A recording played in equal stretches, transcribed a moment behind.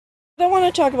I want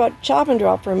to talk about chop and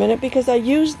drop for a minute because I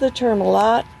use the term a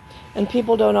lot and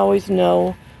people don't always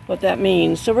know what that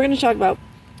means. So we're going to talk about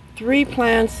 3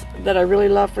 plants that I really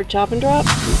love for chop and drop.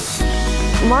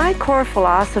 My core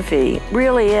philosophy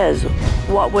really is,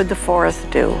 what would the forest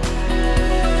do?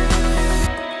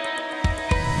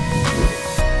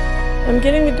 I'm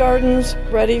getting the gardens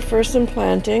ready for some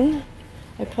planting.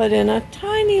 I put in a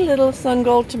tiny little sun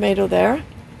gold tomato there,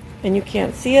 and you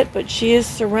can't see it, but she is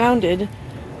surrounded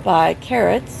by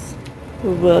carrots,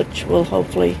 which will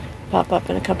hopefully pop up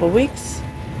in a couple weeks,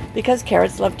 because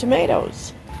carrots love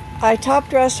tomatoes. I top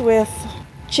dress with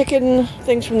chicken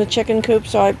things from the chicken coop,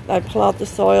 so I pull out the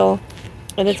soil,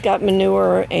 and it's got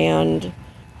manure and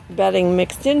bedding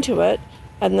mixed into it,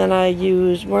 and then I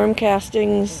use worm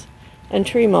castings and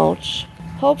tree mulch.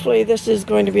 Hopefully this is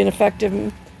going to be an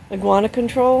effective iguana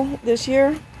control this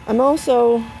year. I'm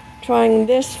also trying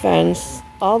this fence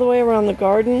all the way around the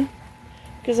garden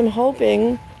because I'm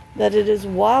hoping that it is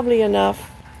wobbly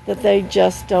enough that they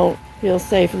just don't feel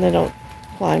safe and they don't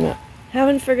climb it.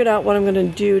 Haven't figured out what I'm going to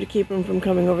do to keep them from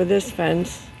coming over this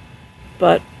fence,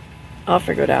 but I'll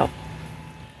figure it out.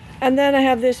 And then I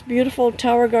have this beautiful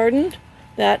tower garden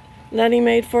that Lenny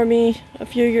made for me a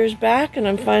few years back, and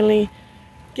I'm finally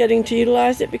getting to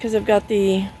utilize it because I've got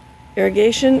the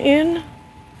irrigation in.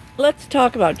 Let's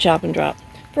talk about chop and drop.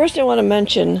 First, I want to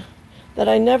mention that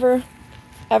I never,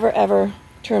 ever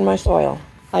turn my soil.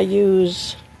 I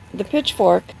use the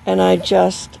pitchfork and I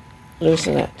just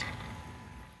loosen it.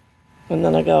 And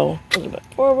then I go a little bit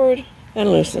forward and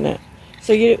loosen it.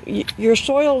 So your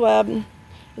soil web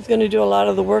is going to do a lot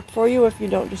of the work for you if you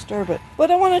don't disturb it.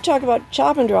 But I want to talk about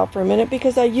chop and drop for a minute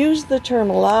because I use the term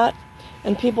a lot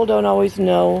and people don't always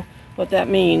know what that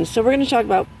means. So we're going to talk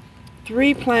about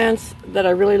 3 plants that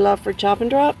I really love for chop and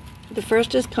drop. The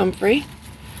first is comfrey,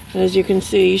 and as you can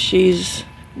see, she's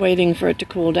waiting for it to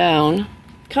cool down.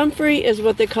 Comfrey is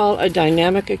what they call a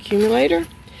dynamic accumulator,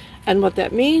 and what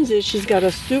that means is she's got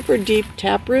a super deep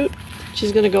taproot.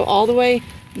 She's going to go all the way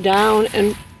down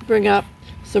and bring up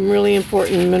some really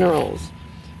important minerals.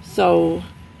 So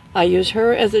I use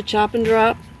her as a chop and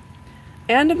drop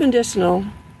and a medicinal,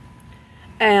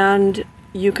 and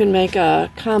you can make a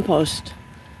compost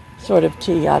sort of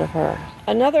tea out of her.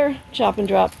 Another chop and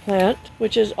drop plant,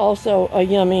 which is also a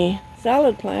yummy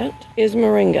salad plant, is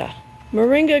moringa.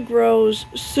 Moringa grows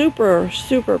super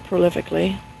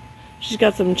prolifically. She's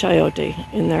got some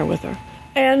chayote in there with her.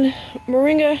 And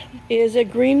moringa is a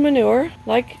green manure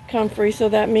like comfrey, so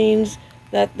that means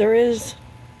that there is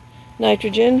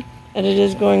nitrogen and it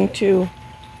is going to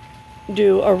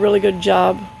do a really good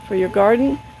job for your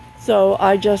garden. So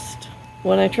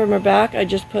when I trim her back, I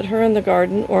just put her in the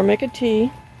garden or make a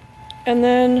tea. And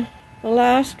then the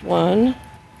last one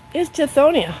is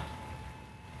Tithonia,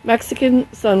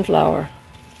 Mexican sunflower.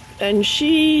 And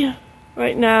she,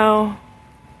 right now,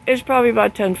 is probably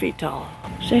about 10 feet tall.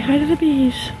 Say hi to the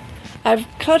bees. I've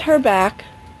cut her back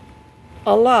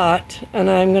a lot, and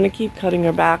I'm going to keep cutting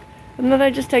her back. And then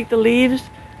I just take the leaves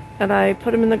and I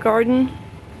put them in the garden.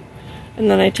 And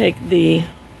then I take the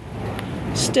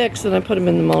sticks and I put them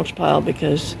in the mulch pile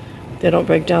because they don't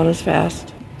break down as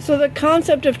fast. So the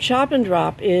concept of chop and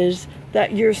drop is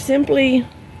that you're simply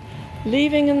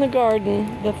leaving in the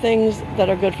garden the things that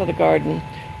are good for the garden.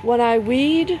 When I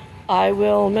weed, I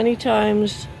will many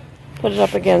times put it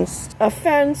up against a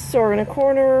fence or in a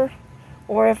corner,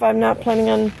 or if I'm not planning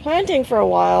on planting for a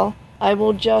while, I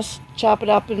will just chop it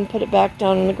up and put it back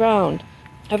down in the ground.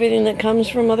 Everything that comes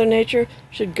from Mother Nature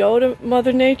should go to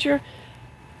Mother Nature.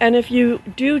 And if you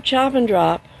do chop and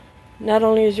drop, not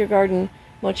only is your garden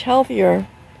much healthier,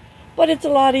 but it's a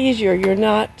lot easier. You're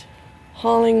not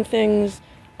hauling things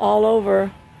all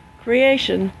over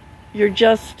creation. You're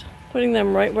just putting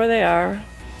them right where they are.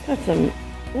 Got some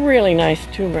really nice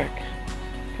turmeric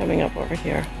coming up over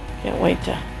here. Can't wait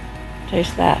to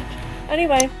taste that.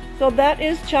 Anyway, so that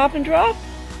is chop and drop.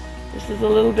 This is a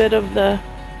little bit of the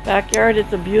backyard.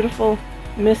 It's a beautiful,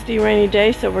 misty, rainy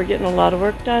day, so we're getting a lot of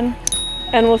work done.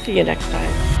 And we'll see you next time.